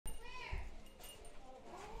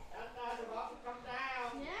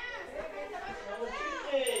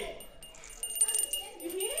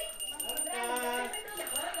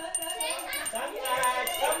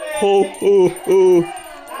ho, ho, ho.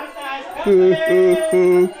 Ho, ho, ho.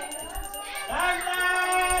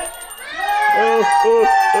 Oh, oh,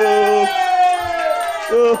 oh.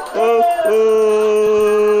 Oh, oh, oh.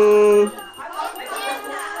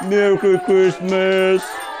 Merry Christmas.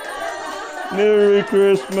 Merry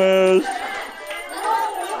Christmas.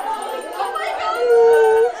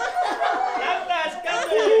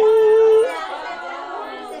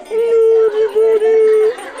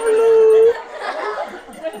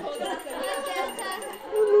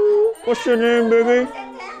 What's your name, baby?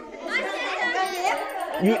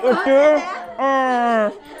 You up there?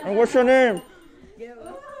 And what's your name?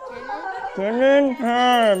 Kenan?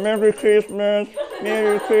 Hi, Merry Christmas.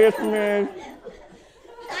 Merry Christmas.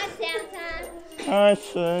 Hi, Santa. Hi,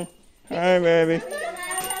 son. Hi, baby.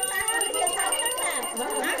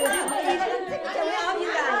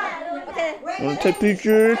 Want to take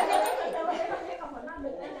pictures?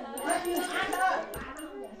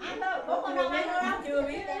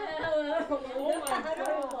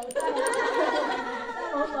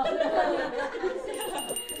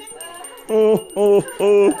 Oh, oh,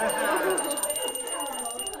 oh.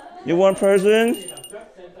 You want present?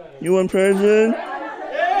 You want present?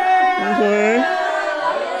 Okay.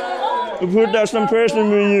 I put that some present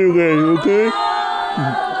with you guys, okay?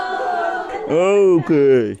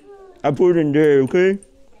 Okay. I put it in there, okay?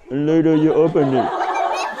 And later you open it.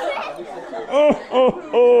 Oh, oh,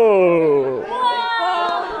 oh.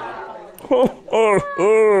 Oh, oh,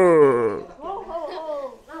 oh.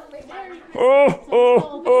 Oh,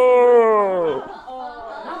 oh, oh.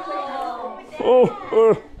 Oh,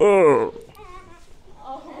 oh, oh.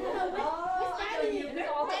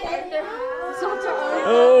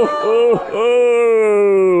 Oh, oh,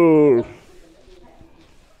 oh.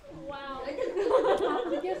 Wow.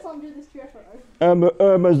 Get some to this chair first. I'm an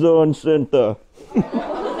Amazon center.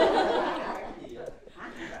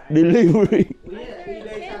 Delivery.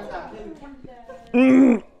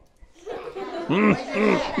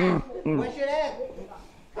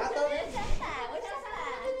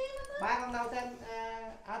 Ba con đâu xem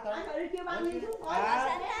Tuấn.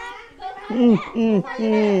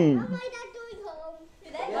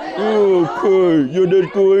 Okay, your dad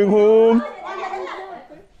going home?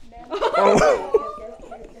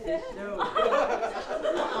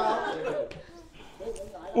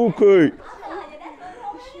 Okay.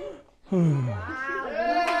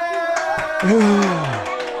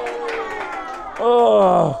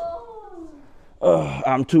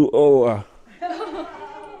 I'm too old.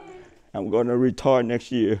 I'm gonna retire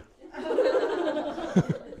next year.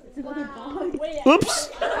 Oops.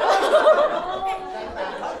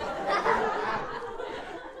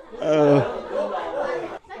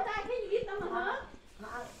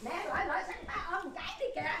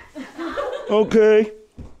 Okay.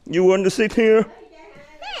 You want to sit here?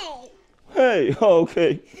 Hey,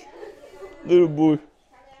 okay. Little boy.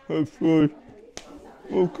 Have fun.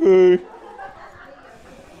 Okay.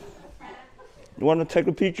 You want to take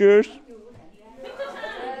the pictures?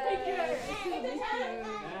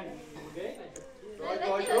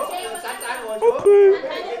 Okay.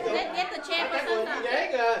 Get the chair for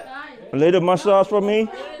Santa. A little massage for me?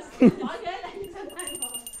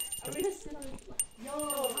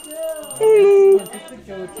 Hello.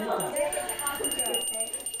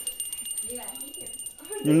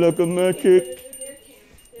 You like a magic?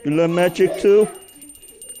 You like magic too?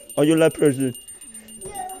 Or you like present?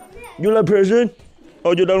 You like present?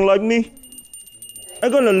 Or you don't like me?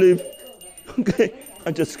 I'm gonna leave. Okay,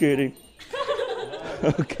 I'm just kidding.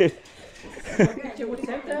 Okay.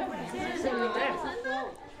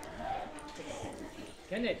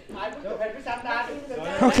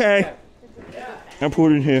 Okay. I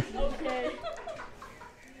put it here.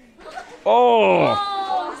 Oh.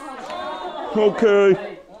 Okay.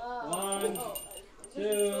 1,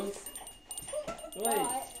 2, 3.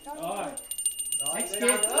 Rồi. Next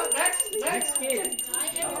kid. Next kid.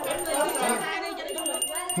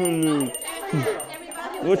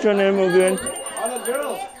 What's your name again?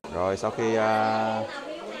 Rồi sau khi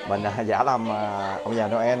mình đã giả làm ông già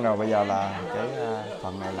Noel rồi, bây giờ là cái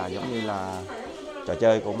phần này là giống như là trò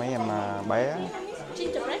chơi của mấy em bé.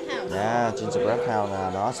 Dạ, gingerbread house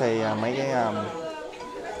là nó xây mấy cái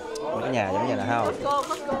nhà giống như là không.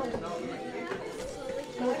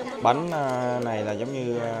 Bánh này là giống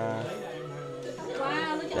như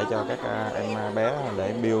để cho các em bé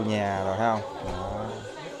để build nhà rồi thấy không. Đó.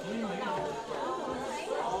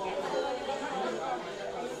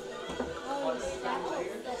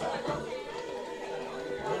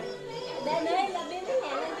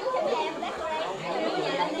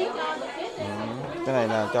 Cái này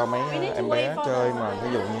là cho mấy em bé chơi mà ví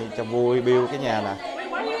dụ như cho vui build cái nhà nè.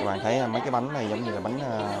 Các bạn thấy mấy cái bánh này giống như là bánh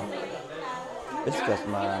biscuit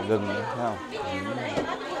mà gừng vậy, thấy không?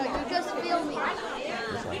 You just feel me.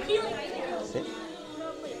 Sit.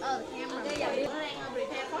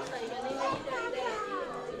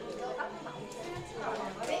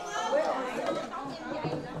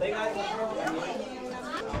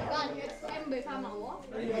 Em bị pha màu á.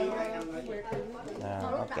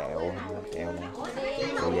 Có kẹo này,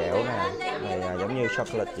 kẹo dẻo nè, này giống như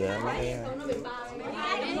chocolate vậy mấy cái.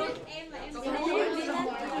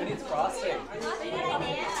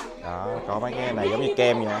 Đó, có mấy cái này giống như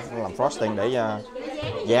kem vậy, nó làm frosting để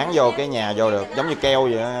dán vô cái nhà vô được, giống như keo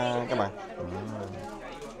vậy các bạn.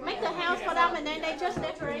 Make the house for them and then they just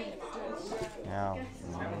decorate. Thấy không?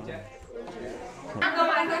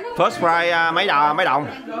 First prize mấy đồng?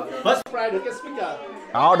 First prize được cái speaker.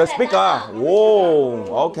 The speaker.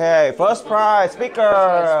 Wow, ok. First prize speaker.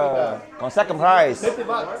 Còn second prize. 50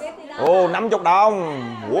 bucks. 50 đồng.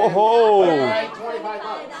 Wow.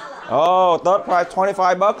 Third prize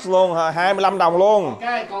 25 bucks luôn, 25 đồng luôn. Ok,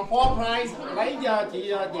 còn fourth prize lấy giờ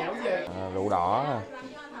chị dẻo về. Rượu đỏ.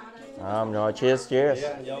 Rồi cheers.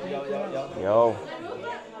 Vô.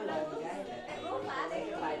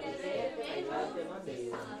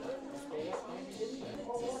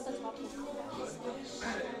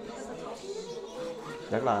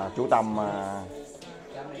 Rất là chú tâm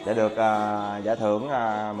để được giải thưởng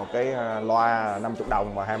một cái loa 50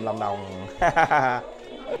 đồng và 25 đồng. Cái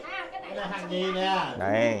này hàng gì nha.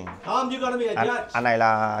 Đây. Không, you gonna be a judge. Anh này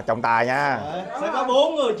là trọng tài nha. Sẽ có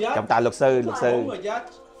 4 người judge. Trọng tài luật sư. 4 người judge.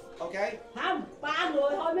 Ok. Không, 3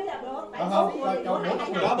 người thôi mới làm được.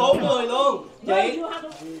 Có 4 người luôn. Chị.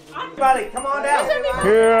 Everybody, come on down.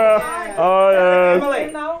 Here,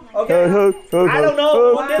 Emily. Okay. I don't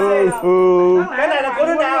know what this is. Cái này là của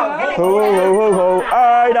đứa nào?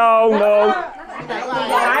 I don't know.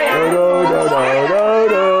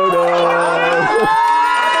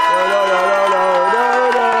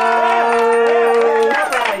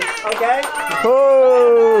 Okay.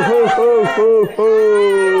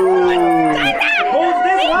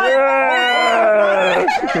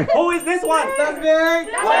 Who is this one? That's big.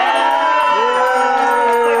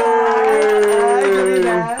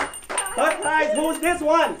 Third prize, who's this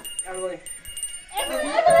one?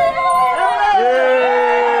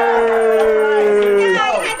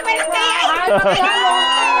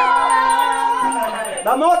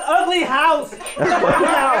 The most ugly house.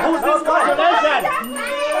 Now, who's this combination?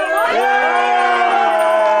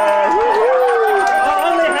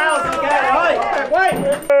 Ugly house. Okay, rồi. Wait.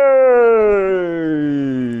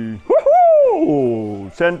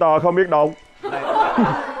 Center không biết đâu.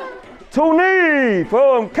 Tony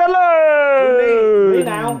from Kelly. Đi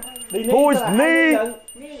nào. Who is me?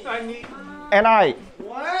 And I.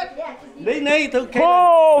 What? Đi từ Kelly.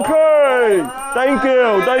 Okay. Thank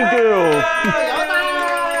you.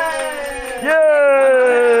 Yeah.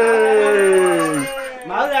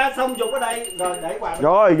 Mở ra xong dục ở đây rồi để quà.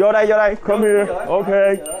 Rồi, vô đây. Come here.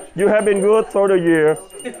 Okay. You have been good for the year.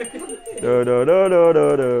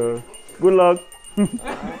 Good luck.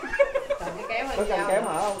 Có cần kéo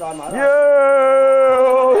mở không? Rồi mở ra. Yeah.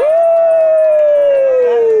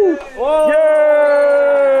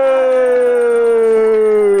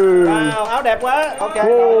 Wow, áo đẹp quá. Ok.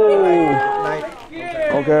 Đây.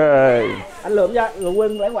 Okay. Anh lượm ra, lượm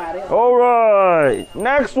Quân lấy quà đi. Alright.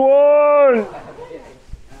 Next one.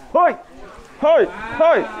 Hey. Hey.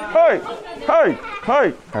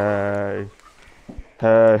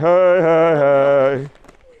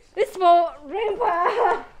 It's for grandpa.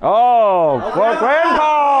 Oh, for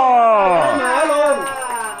grandpa. Mở luôn.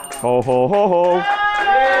 Ho.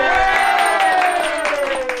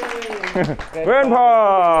 Grandpa.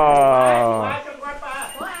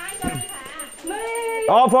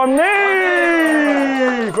 Oh, from me.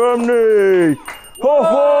 Ho.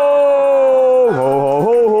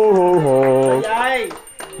 Dậy.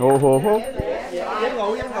 Ho. Dám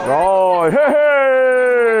ngủ. Rồi, hey.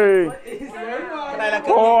 Cái này là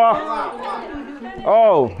cái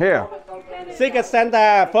Oh, here. Secret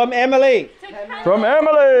Santa from Emily. From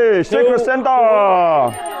Emily, Secret Santa.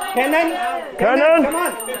 Cannon. Cannon. Come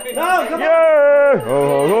on. No, come on. Yeah. Ho.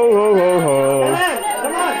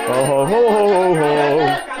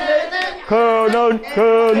 Cannon.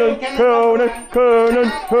 Cannon.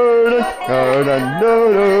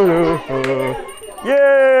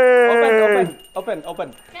 Yeah.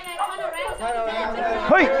 Open.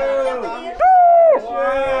 Hey.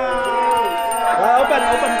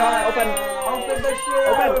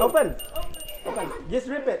 Open. Just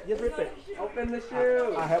rip it. Open the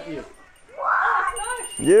shoe. I'll help you.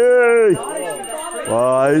 Yeah.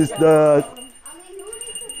 What is that?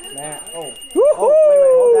 Nè.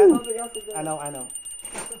 Woohoo. I know.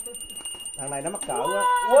 Thằng này nó mắc cỡ quá.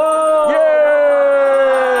 Wow. Yeah.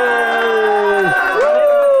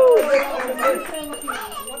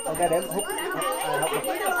 Ok, để hút.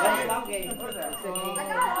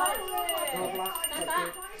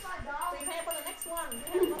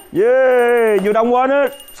 Yeah, you don't want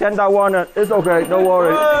it? Santa want it. It's okay, don't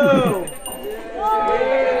worry.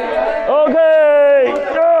 Okay.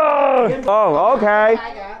 Oh, okay.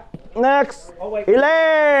 Next,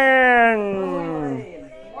 Elaine.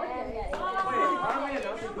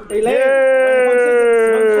 Yeah.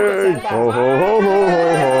 Ho ho ho ho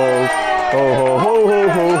ho ho ho ho ho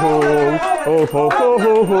ho ho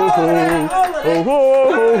ho ho ho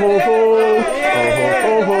ho ho ho ho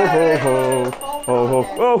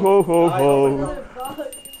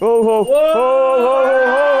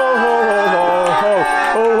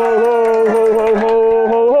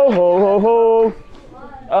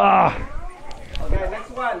Okay,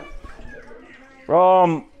 next one.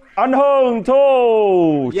 From anh Hưng to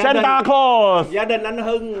Santa Claus. Gia đình anh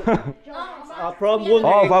Hưng. From Quân Oh,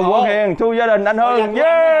 Hiền. from Quân Hiền to gia đình anh Hưng. Yeah.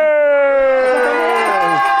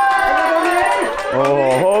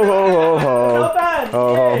 Oh ho ho ho ho.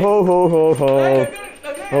 Oh ho ho ho ho.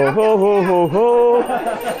 Oh ho ho ho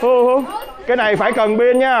ho. Cái này phải cần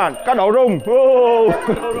pin nha, có độ rung. Oh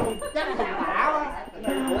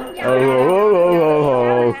ho ho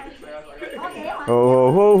ho.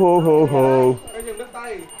 Oh ho ho ho ho.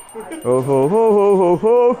 Oh ho ho ho ho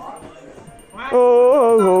ho. Oh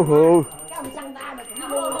ho ho.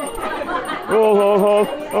 Oh ho ho.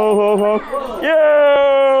 Oh ho ho.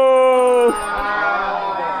 Yeah.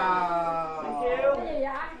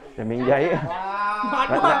 Thì miếng giấy.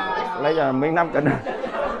 Lấy ra miếng nắm cạnh.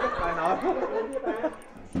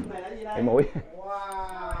 Cái mũi.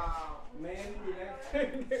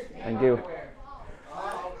 Thank you.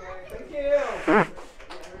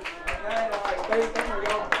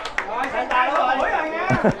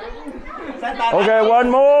 Okay, one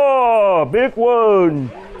more big one.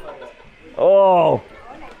 Oh,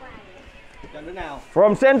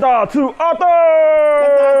 from Santa to Arthur.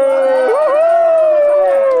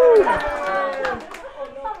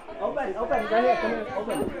 Open.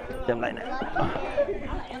 Chậm lại này.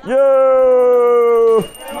 Yeah.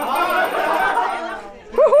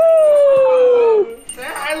 Sẽ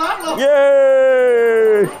hai lớp luôn.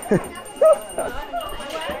 Yeah.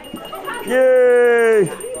 Yeah.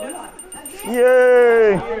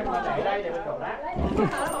 Yeah.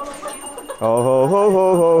 Oh ho ho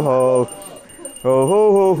ho ho ho. Oh ho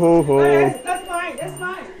ho ho ho. That's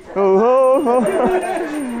mine. Oh ho ho.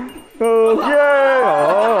 Oh yeah.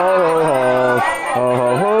 Oh ho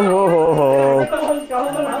ho ho ho ho.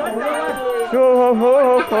 Oh ho ho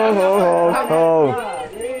ho ho ho ho.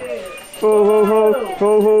 Oh ho ho ho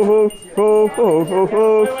ho ho ho ho ho.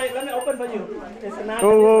 Wait, let me open for you. It's a nice. Oh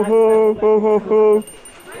ho ho ho ho ho.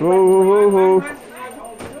 Oh ho ho.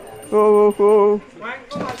 Oh ho.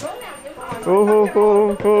 Oh ho ho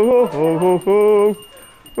ho ho ho ho.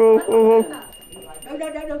 Oh ho. Đừng có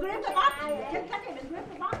đếm cái bóp. Chết khách này đừng đếm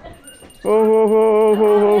cái bóp. Oh ho ho ho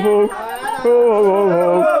ho ho. Oh ho ho.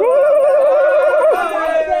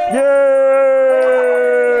 Yeah.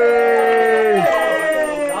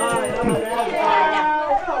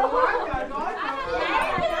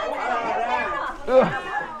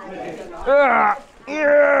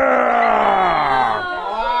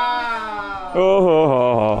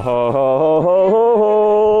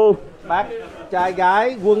 Bác trai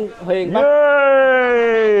gái Quân Hiền bác.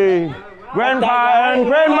 Yay! Grandpa and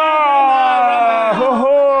grandma! Ho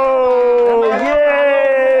ho!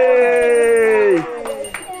 Yay!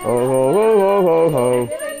 Ho ho ho ho ho ho.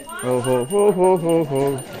 Ho ho ho ho ho ho.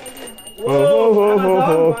 Ho ho ho ho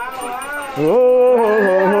ho. Ho ho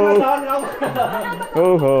ho ho. Ho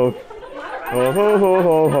ho. Ho ho ho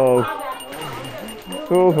ho ho.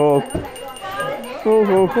 Ho ho. Ho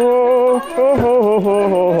ho ho. Ho ho ho ho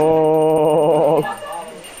ho ho.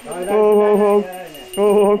 Ho ho ho. Ho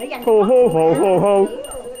ho ho ho ho ho ho.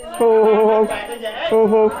 Ho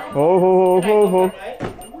ho ho ho ho ho ho.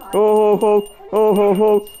 Ho ho ho ho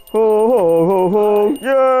ho ho ho ho.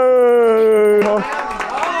 Yeah.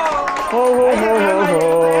 Ho ho ho ho ho.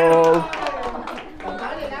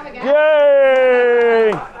 Yeah.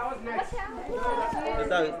 Từ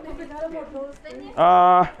từ.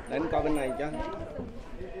 Để anh coi bên này cho.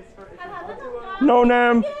 No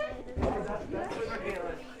name.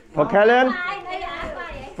 For Kellen.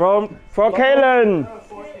 For Kellen.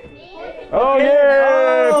 Oh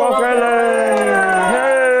yeah, for Kellen.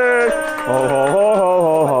 Yeah. Oh ho ho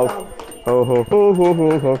ho ho. Oh ho ho ho ho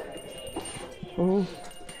ho. Oh.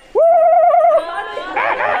 Woo!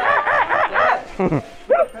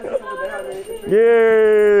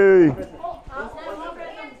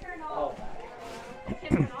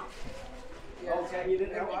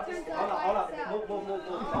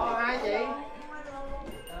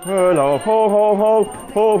 ho ho ho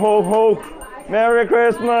ho ho ho. Merry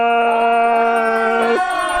Christmas.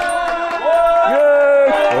 Yay!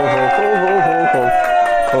 Ho ho ho ho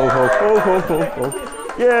ho ho ho ho ho ho ho.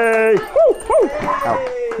 Yay! Woo woo.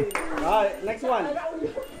 Rồi, next one.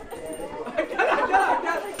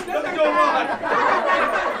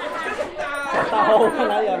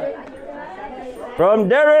 From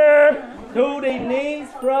Derek. To the niece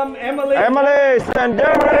from Emily. Emily and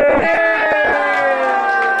Derek.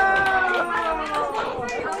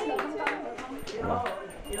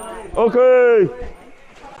 Okay.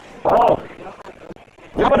 Oh.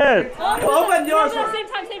 Open it. Open yours. Same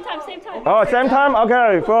time. Oh, same time?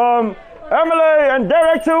 Okay. From Emily and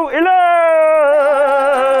Derek to Elaine.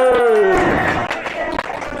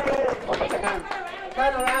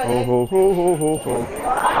 Ho ho ho ho ho ho.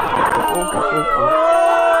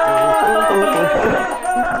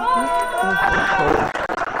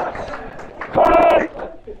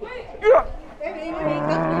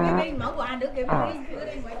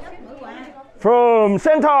 From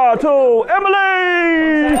Santa to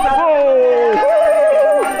Emily.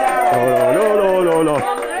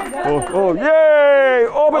 Oh, yay!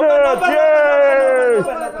 Open it! Yay!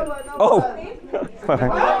 Oh.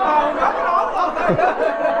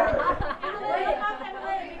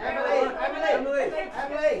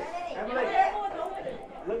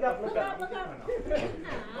 Look up.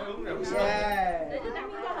 Yeah.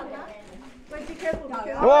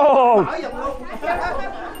 Whoa!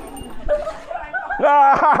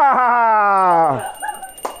 Ah!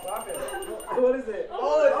 What is it?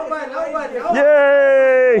 Oh, open.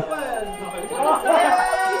 Yay!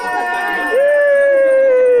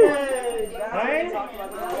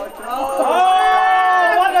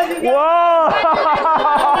 What are you getting? Whoa!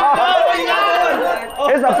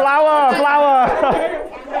 It's a flower.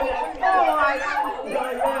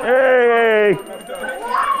 Hey!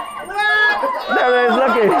 There is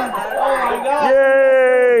lucky. Oh my God.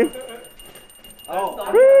 Yay! Oh.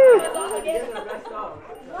 Woo!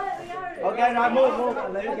 Okay, rồi move.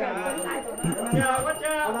 Lấy cái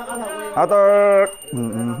After.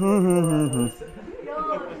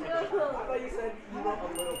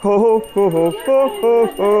 Ho ho ho ho ho ho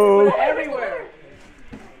ho. everywhere.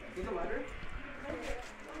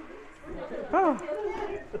 Ah.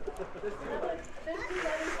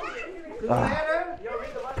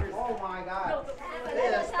 Oh my God. This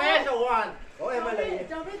is a special one. Của Emily.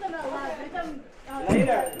 Don't read them out loud. Read them.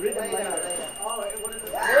 Later.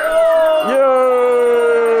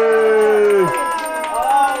 Yay!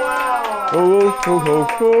 Oh wow. Ho ho ho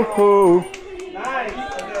ho ho. Nice.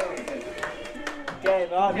 Okay,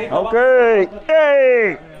 rồi. Okay.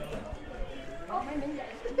 Yay!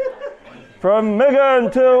 From Megan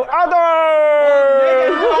to Arthur.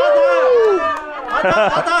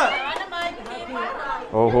 Arthur.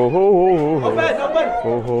 Ho ho ho ho ho. Open.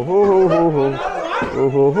 Ho ho ho ho ho ho. Ho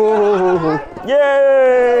ho ho ho ho.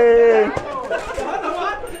 Yay!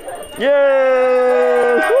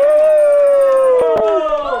 Yay! Woo!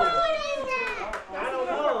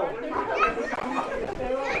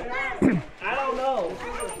 I don't know.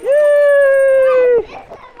 Yay!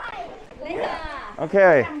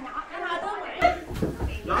 Okay.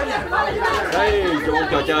 Đây, một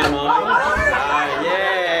trò chơi mới.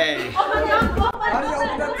 Yeah.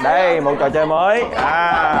 Đây, một trò chơi mới.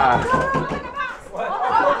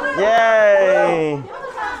 Yay!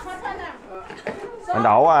 Mình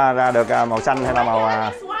đổ ra được màu xanh hay là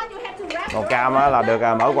màu cam là được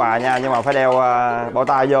mở quà nha, nhưng mà phải đeo bao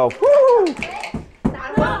tay vô.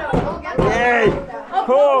 Yay!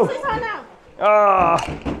 Cool.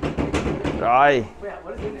 Rồi.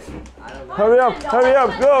 Hurry up,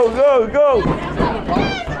 go.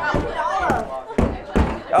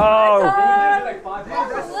 Oh.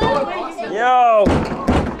 Yo.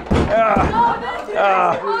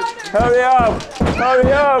 Hurry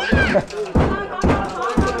up.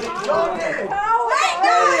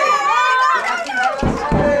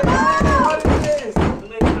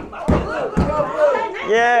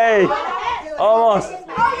 Yay. Almost.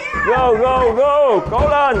 Go. Cố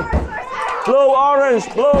lên. Blue, orange.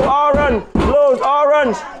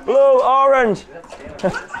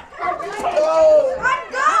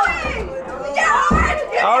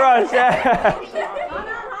 Orange, yeah.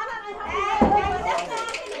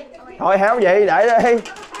 Thôi héo vậy, để đi.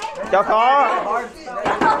 Cho khó. Có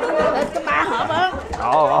 3 hộp á.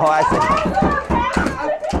 I see.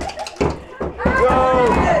 Go.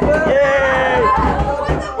 Yeah.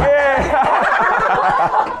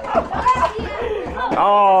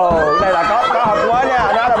 Đây là có hộp mới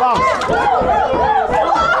nha, đó được không?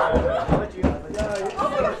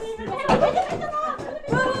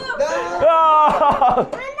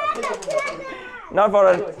 Not for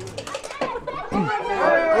the...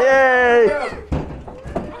 Yay!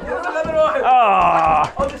 Oh.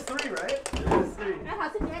 Oh, there's 3, right? There's 3.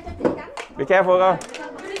 Be careful, con.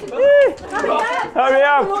 Hurry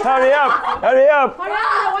up! Hurry up! Hurry up!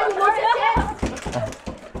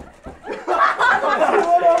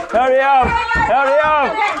 Hurry up! Hurry up!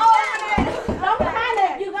 Don't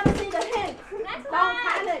panic. You're gonna see the hint. Don't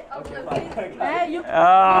panic. Okay. Hey, you.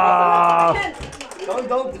 Don't.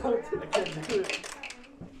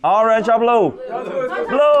 Orange or blue?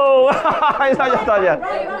 Blue! Sao cho tôi vậy?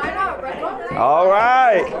 All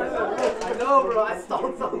right. I know, bro. I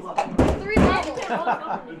stole so much.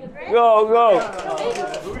 Go, go.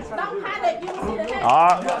 Don't panic. You will see the hint.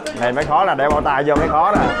 Đó, này mới khó nè, đeo bao tay vô mới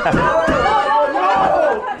khó nè.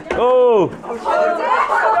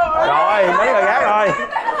 Rồi, mấy người khác rồi.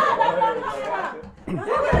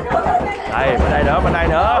 Đây, bên đây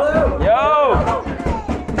nữa. Vô.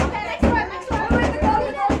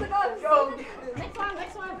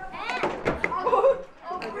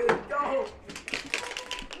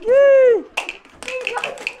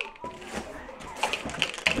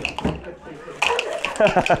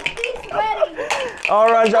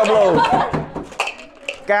 Orange or blue?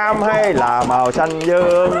 Cam hay là màu xanh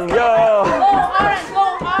dương? Vô. Orange.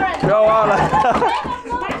 Go orange.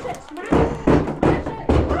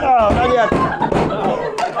 Có gì?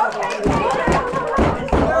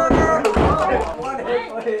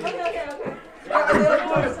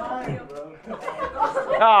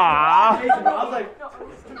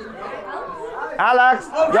 Alex,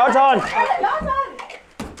 your turn.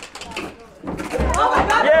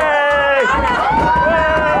 Yay!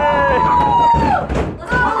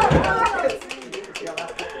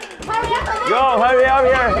 Go, hurry up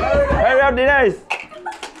here. Hurry up, Denise.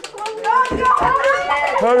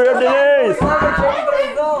 Hurry up, Denise.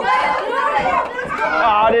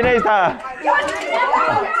 Oh, Denise.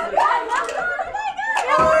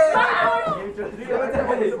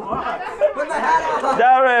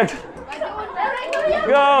 Derek.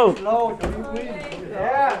 Go. No!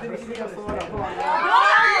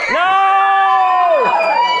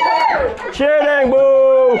 Cheating,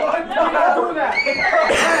 boo!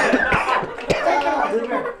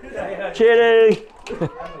 Cheating!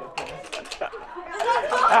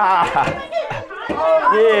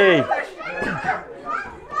 Gì?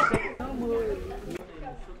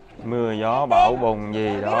 Mưa gió bão bùng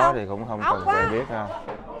gì đó thì cũng không cần phải biết ha.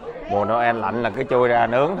 Mùa Noel lạnh là cứ chui ra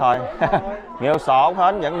nướng thôi. Nghêu sọ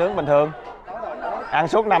hết vẫn nướng bình thường. Ăn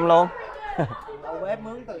suốt năm luôn. Đầu bếp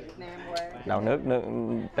mướn từ Việt Nam qua. Đầu nước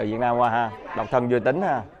từ Việt Nam qua ha. Độc thân vui tính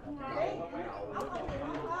ha.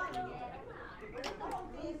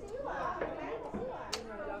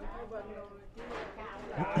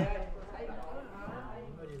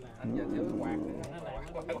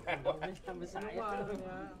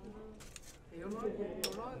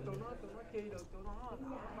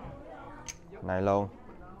 Này luôn,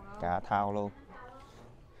 cả thao luôn.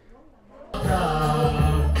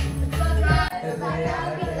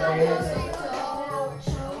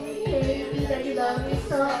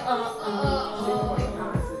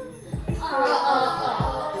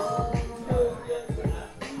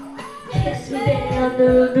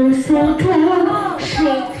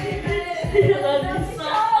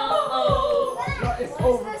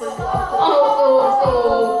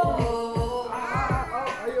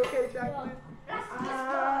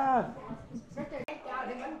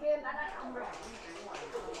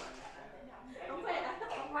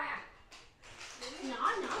 Nhỏ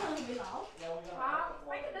hơn bị lỗ.